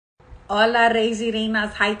Hola, Reis y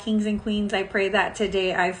Reinas. Hi, kings and queens. I pray that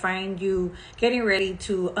today I find you getting ready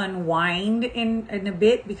to unwind in a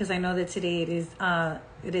bit, because I know that today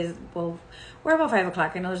well, we're about 5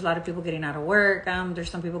 o'clock. I know there's a lot of people getting out of work. There's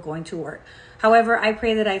some people going to work. However, I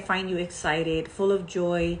pray that I find you excited, full of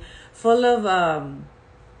joy, full of,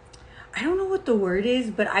 I don't know what the word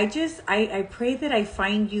is, but I pray that I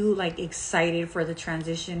find you like excited for the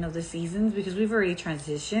transition of the seasons, because we've already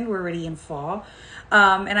transitioned. We're already in fall.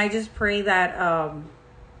 And I just pray that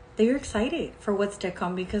you're excited for what's to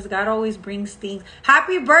come, because God always brings things.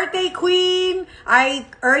 Happy birthday, Queen.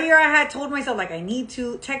 Earlier I had told myself like I need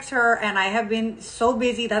to text her, and I have been so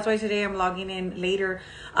busy. That's why today I'm logging in later.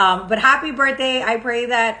 But happy birthday. I pray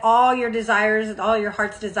that all your desires, all your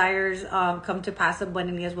heart's desires come to pass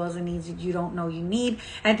abundantly, as well as the needs that you don't know you need.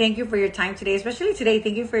 And thank you for your time today, especially today.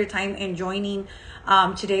 Thank you for your time and joining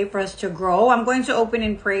today for us to grow. I'm going to open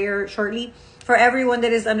in prayer shortly. For everyone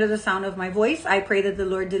that is under the sound of my voice, I pray that the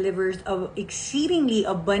Lord delivers exceedingly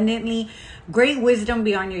abundantly great wisdom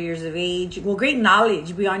beyond your years of age. Well, great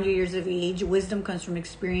knowledge beyond your years of age. Wisdom comes from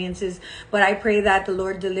experiences. But I pray that the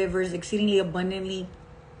Lord delivers exceedingly abundantly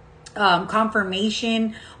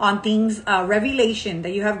confirmation on things, revelation,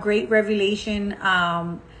 that you have great revelation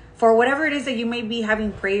for whatever it is that you may be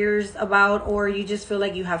having prayers about, or you just feel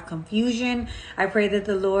like you have confusion. I pray that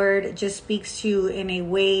the Lord just speaks to you in a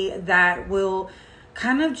way that will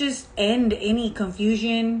kind of just end any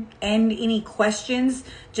confusion, end any questions,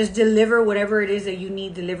 just deliver whatever it is that you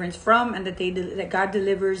need deliverance from, and that God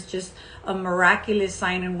delivers just a miraculous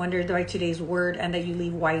sign and wonder by today's word, and that you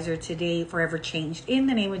leave wiser today, forever changed. In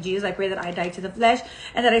the name of Jesus, I pray that I die to the flesh,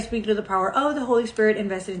 and that I speak to the power of the Holy Spirit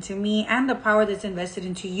invested into me, and the power that's invested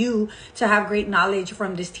into you to have great knowledge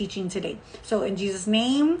from this teaching today. So in Jesus'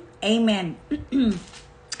 name, amen.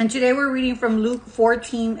 And today we're reading from Luke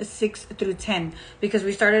 14, 6 through 10, because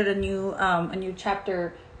we started a new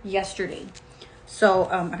chapter yesterday. So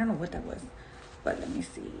I don't know what that was, but let me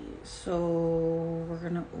see. So we're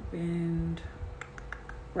going to open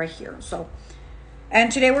right here.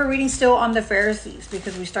 And today we're reading still on the Pharisees,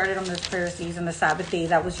 because we started on the Pharisees and the Sabbath day.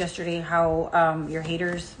 That was yesterday, how your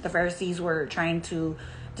haters, the Pharisees, were trying to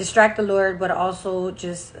distract the Lord, but also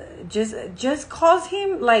just cause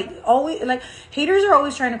him, like, always, like, haters are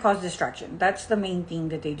always trying to cause distraction. That's the main thing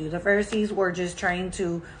that they do. The Pharisees were just trying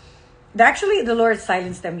to, actually the Lord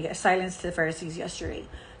silenced the Pharisees yesterday.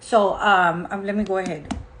 So let me go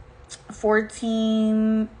ahead.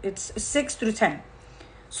 14, it's 6 through 10.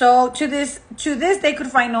 So to this they could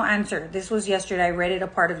find no answer. This was yesterday. I read it a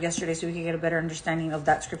part of yesterday so we could get a better understanding of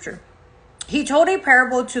that scripture. He told a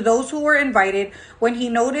parable to those who were invited when he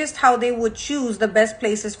noticed how they would choose the best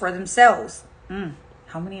places for themselves.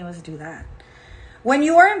 How many of us do that? When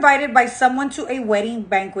you are invited by someone to a wedding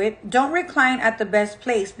banquet, don't recline at the best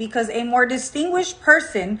place, because a more distinguished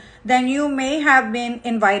person than you may have been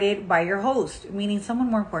invited by your host, meaning someone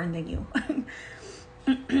more important than you.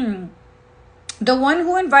 The one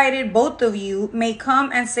who invited both of you may come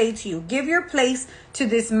and say to you, "Give your place to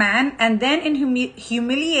this man," and then in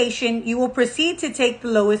humiliation, you will proceed to take the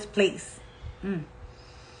lowest place.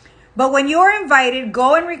 But when you are invited,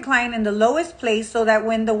 go and recline in the lowest place, so that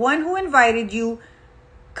when the one who invited you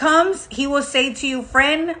comes, he will say to you,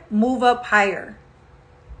 "Friend, move up higher."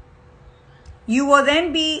 You will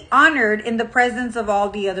then be honored in the presence of all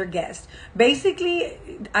the other guests. Basically,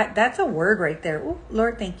 that's a word right there. Oh,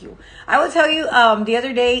 Lord, thank you. I will tell you the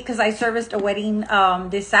other day, because I serviced a wedding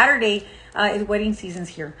this Saturday. It's wedding season's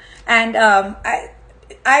here. And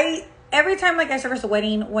I every time like I service a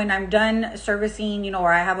wedding, when I'm done servicing,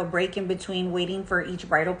 or I have a break in between waiting for each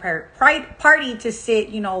bridal party to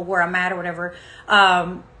sit, where I'm at or whatever,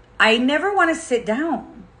 I never want to sit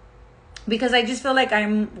down, because I just feel like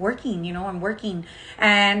I'm working, I'm working.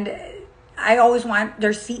 And I always want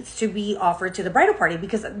their seats to be offered to the bridal party,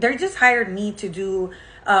 because they're just hired me to do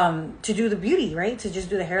the beauty, right? To just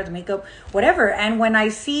do the hair, the makeup, whatever. And when I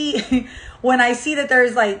see that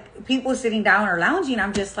there's like people sitting down or lounging,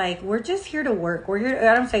 I'm just like, we're just here to work. We're here.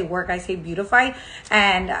 I don't say work, I say beautify.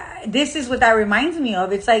 And this is what that reminds me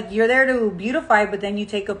of. It's like you're there to beautify, but then you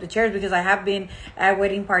take up the chairs, because I have been at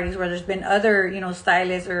wedding parties where there's been other,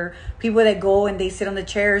 stylists or people that go and they sit on the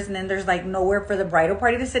chairs, and then there's like nowhere for the bridal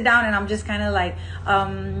party to sit down. And I'm just kind of like,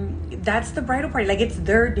 that's the bridal party. Like, it's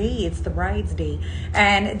their day. It's the bride's day.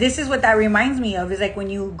 And this is what that reminds me of, is like when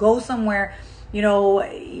you go somewhere,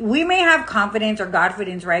 we may have confidence or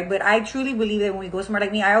Godfidence, right? But I truly believe that when we go somewhere,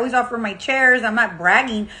 like me, I always offer my chairs. I'm not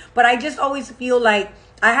bragging, but I just always feel like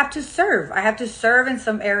I have to serve. I have to serve in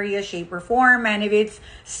some area, shape, or form. And if it's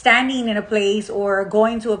standing in a place or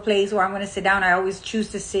going to a place where I'm going to sit down, I always choose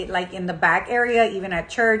to sit like in the back area, even at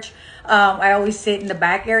church. I always sit in the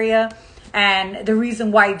back area. And the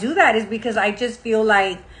reason why I do that is because I just feel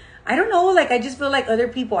like, I don't know, like I just feel like other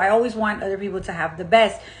people, I always want other people to have the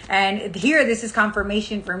best. And here, this is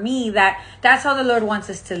confirmation for me that that's how the Lord wants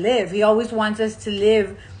us to live. He always wants us to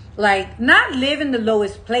live, like, not live in the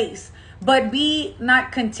lowest place, but be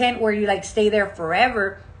not content where you like stay there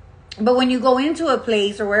forever. But when you go into a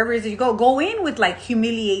place or wherever it is that you go in with like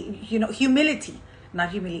humility,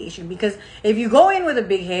 not humiliation. Because if you go in with a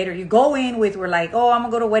big head, or you go in with, we're like, oh, I'm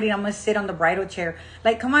gonna go to a wedding, I'm gonna sit on the bridal chair.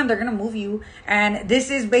 Like, come on, they're gonna move you. And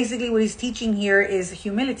this is basically what he's teaching here is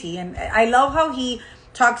humility. And I love how he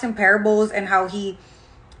talks in parables and how he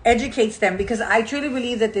educates them, because I truly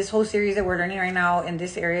believe that this whole series that we're learning right now in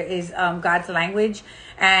this area is God's language,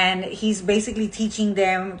 and he's basically teaching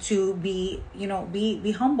them to be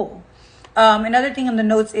humble. Another thing on the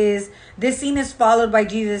notes is this scene is followed by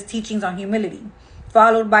Jesus' teachings on humility,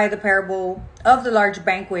 followed by the parable of the large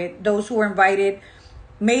banquet. Those who were invited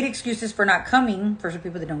made excuses for not coming. For some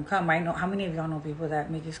people that don't come, I know how many of y'all know people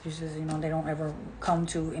that make excuses. They don't ever come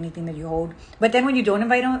to anything that you hold. But then when you don't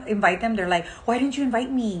invite them, they're like, why didn't you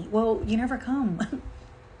invite me? Well, you never come.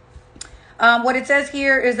 What it says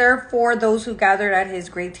here is, therefore those who gathered at his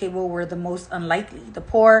great table were the most unlikely, the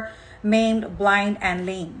poor, maimed, blind, and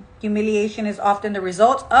lame. Humiliation is often the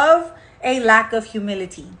result of a lack of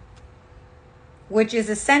humility, which is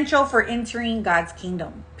essential for entering God's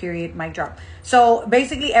kingdom. Period. Mic drop. So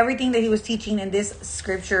basically everything that he was teaching in this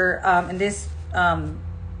scripture, in this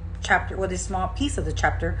chapter, or this small piece of the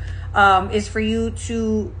chapter, is for you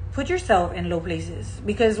to put yourself in low places.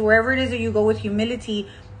 Because wherever it is that you go with humility,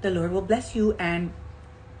 the Lord will bless you and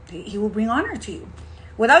he will bring honor to you,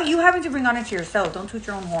 without you having to bring honor to yourself. Don't toot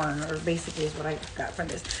your own horn, or basically is what I got from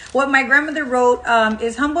this. What my grandmother wrote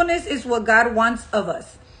is, humbleness is what God wants of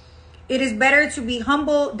us. It is better to be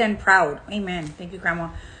humble than proud. Amen. Thank you, Grandma.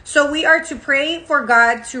 So we are to pray for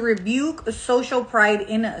God to rebuke social pride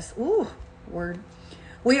in us. Ooh, word.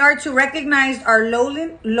 We are to recognize our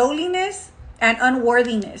lowliness and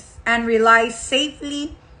unworthiness and rely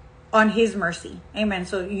safely on his mercy. Amen.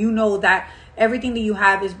 So you know that everything that you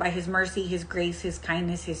have is by his mercy, his grace, his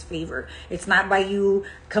kindness, his favor. It's not by you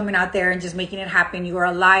coming out there and just making it happen. You are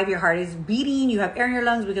alive. Your heart is beating. You have air in your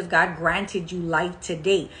lungs because God granted you life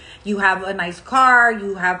today. You have a nice car.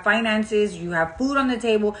 You have finances. You have food on the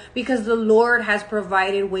table because the Lord has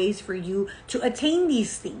provided ways for you to attain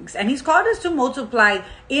these things. And he's called us to multiply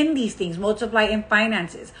in these things, multiply in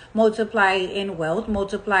finances, multiply in wealth,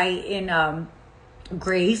 multiply in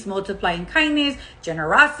grace, multiply in kindness,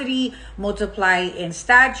 generosity, multiply in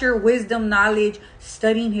stature, wisdom, knowledge,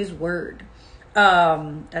 studying his word.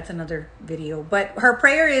 That's another video. But her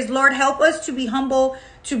prayer is, Lord, help us to be humble,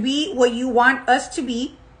 to be what you want us to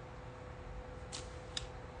be.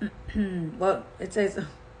 Well, it says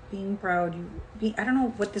being proud. I don't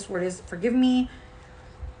know what this word is. Forgive me.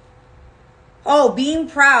 Oh, being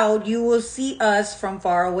proud, you will see us from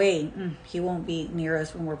far away. He won't be near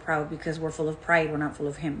us when we're proud because we're full of pride. We're not full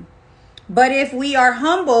of him. But if we are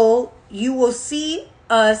humble, you will see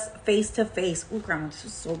us face to face. Oh, Grandma, this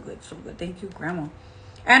is so good. So good. Thank you, Grandma.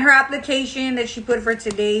 And her application that she put for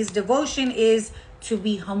today's devotion is to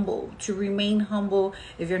be humble, to remain humble.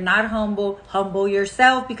 If you're not humble, humble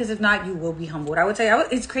yourself, because if not, you will be humbled. I would say,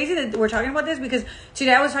 it's crazy that we're talking about this because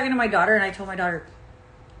today I was talking to my daughter and I told my daughter,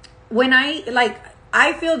 when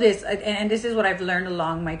I feel this, and this is what I've learned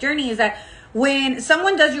along my journey, is that when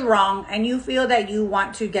someone does you wrong and you feel that you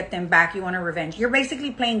want to get them back, you want to revenge, you're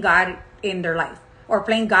basically playing God in their life or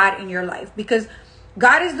playing God in your life, because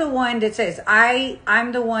God is the one that says,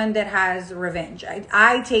 I'm the one that has revenge.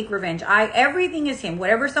 I take revenge. Everything is him.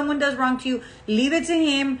 Whatever someone does wrong to you, leave it to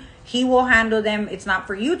him. He will handle them. It's not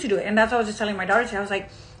for you to do it. And that's what I was just telling my daughter today. I was like,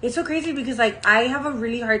 it's so crazy because I have a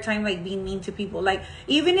really hard time being mean to people.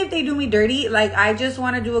 Even if they do me dirty, I just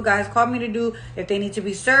want to do what God has called me to do. If they need to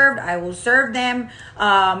be served, I will serve them.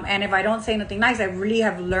 And if I don't say nothing nice, I really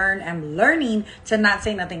I'm learning to not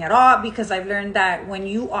say nothing at all, because I've learned that when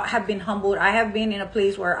you have been humbled, I have been in a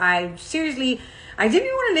place where I didn't even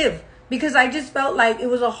want to live, because I just felt like it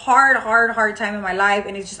was a hard time in my life.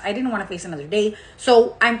 And it's just, I didn't want to face another day.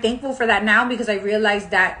 So I'm thankful for that now, because I realized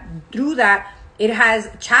that through that, it has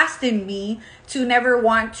chastened me to never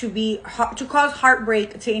want to cause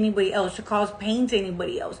heartbreak to anybody else, to cause pain to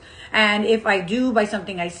anybody else. And if I do by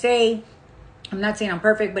something I say, I'm not saying I'm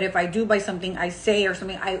perfect, but if I do by something I say or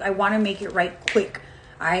something, I want to make it right quick.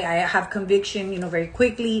 I have conviction, very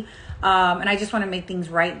quickly. And I just want to make things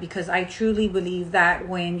right, because I truly believe that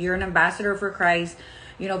when you're an ambassador for Christ,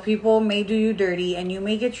 people may do you dirty and you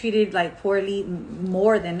may get treated like poorly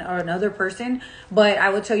more than another person. But I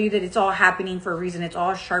will tell you that it's all happening for a reason. It's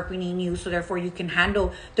all sharpening you. So therefore you can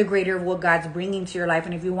handle the greater of what God's bringing to your life.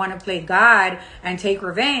 And if you want to play God and take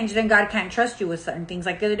revenge, then God can't trust you with certain things.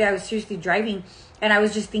 Like the other day, I was seriously driving and I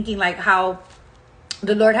was just thinking like how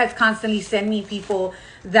the Lord has constantly sent me people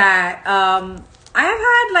that I have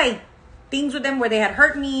had like things with them where they had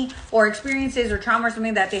hurt me, or experiences or trauma or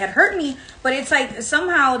something that they had hurt me, but it's like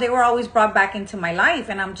somehow they were always brought back into my life.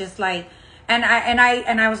 And I'm just like, and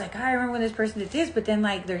I was like, God, I remember when this person did this, but then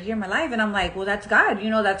like they're here in my life, and I'm like, well, that's God,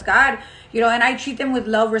 that's God, and I treat them with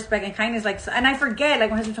love, respect, and kindness. Like, and I forget, like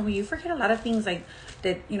my husband told me, you forget a lot of things like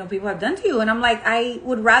that, people have done to you. And I'm like, I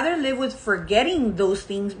would rather live with forgetting those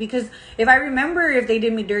things, because if I remember if they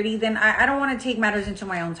did me dirty, then I don't want to take matters into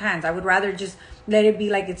my own hands. I would rather just let it be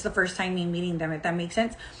like it's the first time me meeting them, if that makes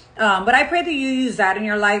sense. But I pray that you use that in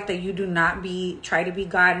your life, that you do not try to be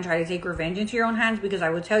God and try to take revenge into your own hands, because I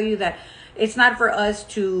will tell you that it's not for us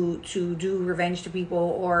to do revenge to people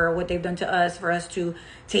or what they've done to us, for us to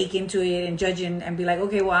take into it and judge and be like,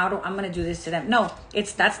 okay, well, I'm going to do this to them. No,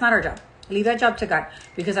 that's not our job. Leave that job to God,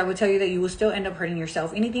 because I will tell you that you will still end up hurting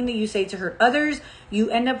yourself. Anything that you say to hurt others, you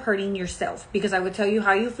end up hurting yourself, because I would tell you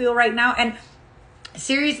how you feel right now. And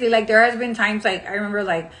seriously, like there has been times, like I remember,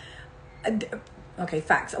 like, okay,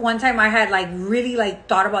 facts. One time I had like really like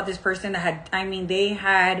thought about this person that they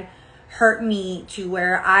had hurt me to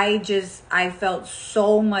where I felt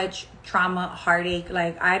so much trauma, heartache.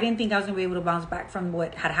 Like I didn't think I was gonna be able to bounce back from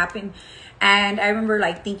what had happened. And I remember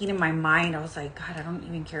like thinking in my mind, I was like, God, I don't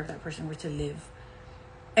even care if that person were to live.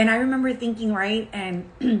 And I remember thinking, right, and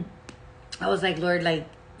I was like, Lord, like,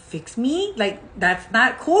 fix me. Like, that's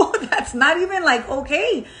not cool. That's not even like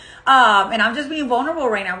okay. And I'm just being vulnerable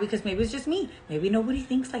right now, because maybe it's just me. Maybe nobody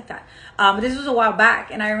thinks like that. But this was a while back,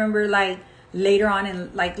 and I remember like later on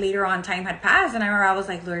time had passed, and I remember I was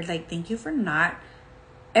like, Lord, like, thank you for not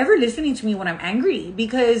ever listening to me when I'm angry,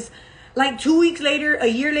 because like 2 weeks later, a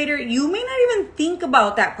year later, you may not even think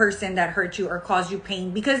about that person that hurt you or caused you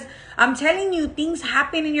pain, because I'm telling you, things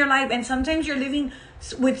happen in your life, and sometimes you're living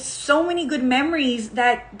with so many good memories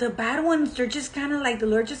that the bad ones, they're just kind of like, the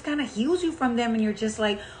Lord just kind of heals you from them, and you're just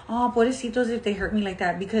like, oh, pobrecitos, if they hurt me like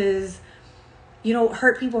that, because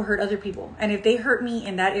hurt people hurt other people. And if they hurt me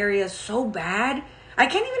in that area so bad, I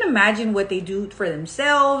can't even imagine what they do for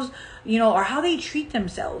themselves, or how they treat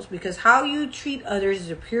themselves, because how you treat others is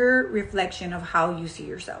a pure reflection of how you see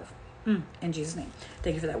yourself. In Jesus' name.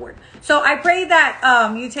 Thank you for that word. So I pray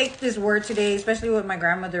that you take this word today, especially what my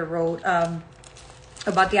grandmother wrote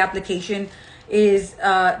about the application, is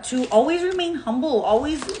to always remain humble,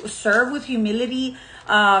 always serve with humility.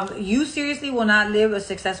 You seriously will not live a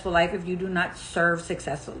successful life if you do not serve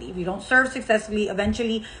successfully. If you don't serve successfully,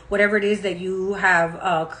 eventually whatever it is that you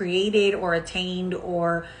have created or attained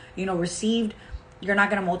or received, you're not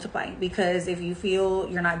going to multiply. Because if you feel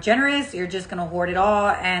you're not generous, you're just going to hoard it all,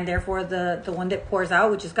 and therefore the one that pours out,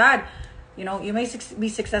 which is God, you may be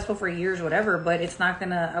successful for years, whatever, but it's not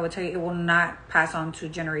gonna, I would tell you, it will not pass on to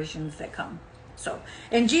generations that come. So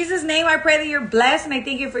in Jesus' name, I pray that you're blessed, and I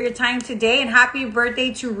thank you for your time today, and happy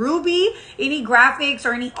birthday to Ruby. Any graphics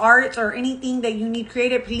or any arts or anything that you need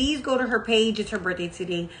created, please go to her page. It's her birthday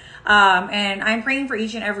today. And I'm praying for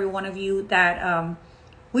each and every one of you that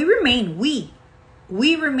we remain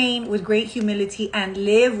with great humility and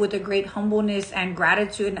live with a great humbleness and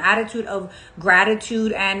gratitude, an attitude of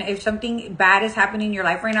gratitude. And if something bad is happening in your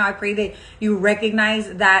life right now, I pray that you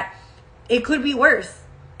recognize that it could be worse.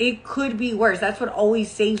 It could be worse. That's what always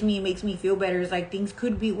saves me and makes me feel better, is like things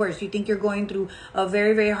could be worse. You think you're going through a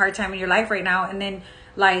very, very hard time in your life right now, and then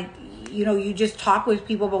like, you just talk with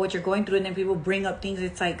people about what you're going through, and then people bring up things.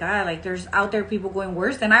 It's like, God, like there's out there people going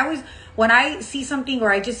worse. And when I see something,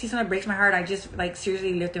 or I just see something that breaks my heart, I just like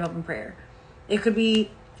seriously lift them up in prayer. It could be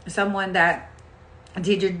someone that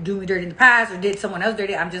did do me dirty in the past, or did someone else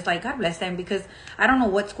dirty. I'm just like, God bless them, because I don't know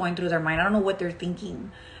what's going through their mind. I don't know what they're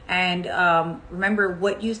thinking. And remember,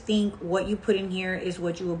 what you think, what you put in here is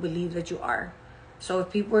what you will believe that you are. So if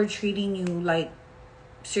people are treating you like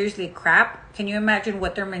seriously crap, can you imagine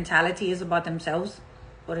what their mentality is about themselves?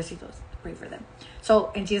 Pobrecitos, pray for them.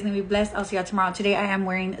 So in Jesus' name, be blessed. I'll see y'all tomorrow. Today I am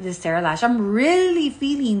wearing the Sarah lash. I'm really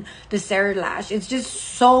feeling the Sarah lash. It's just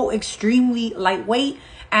so extremely lightweight,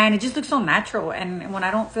 and it just looks so natural. And when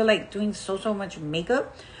I don't feel like doing so much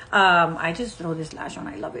makeup, I just throw this lash on.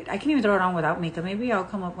 I love it. I can even throw it on without makeup. Maybe I'll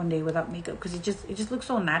come up one day without makeup, because it just looks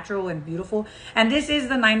so natural and beautiful. And this is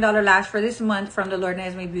the $9 lash for this month from the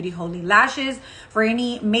Lord&Esmé Beauty Holy Lashes. For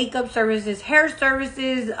any makeup services, hair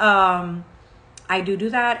services, I do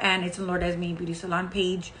that, and it's on Lord&Esmé Beauty Salon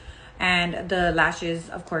page. And the lashes,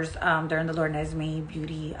 of course, they're in the Lord&Esmé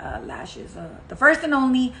Beauty lashes. The first and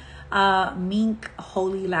only mink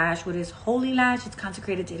holy lash. What is holy lash? It's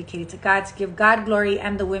consecrated, dedicated to God, to give God glory.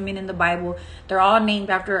 And the women in the Bible, they're all named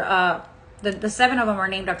after the 7 of them are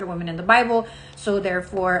named after women in the Bible. So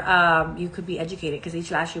therefore, you could be educated, because each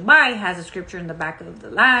lash you buy has a scripture in the back of the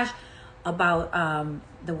lash about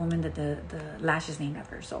the woman that the lash is named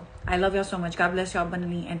after. So I love y'all so much. God bless y'all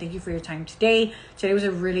abundantly, and thank you for your time today. Today was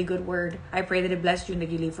a really good word. I pray that it blessed you and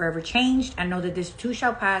that you leave forever changed, and know that this too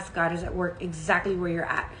shall pass. God is at work exactly where you're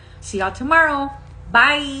at. See y'all tomorrow.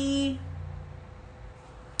 Bye.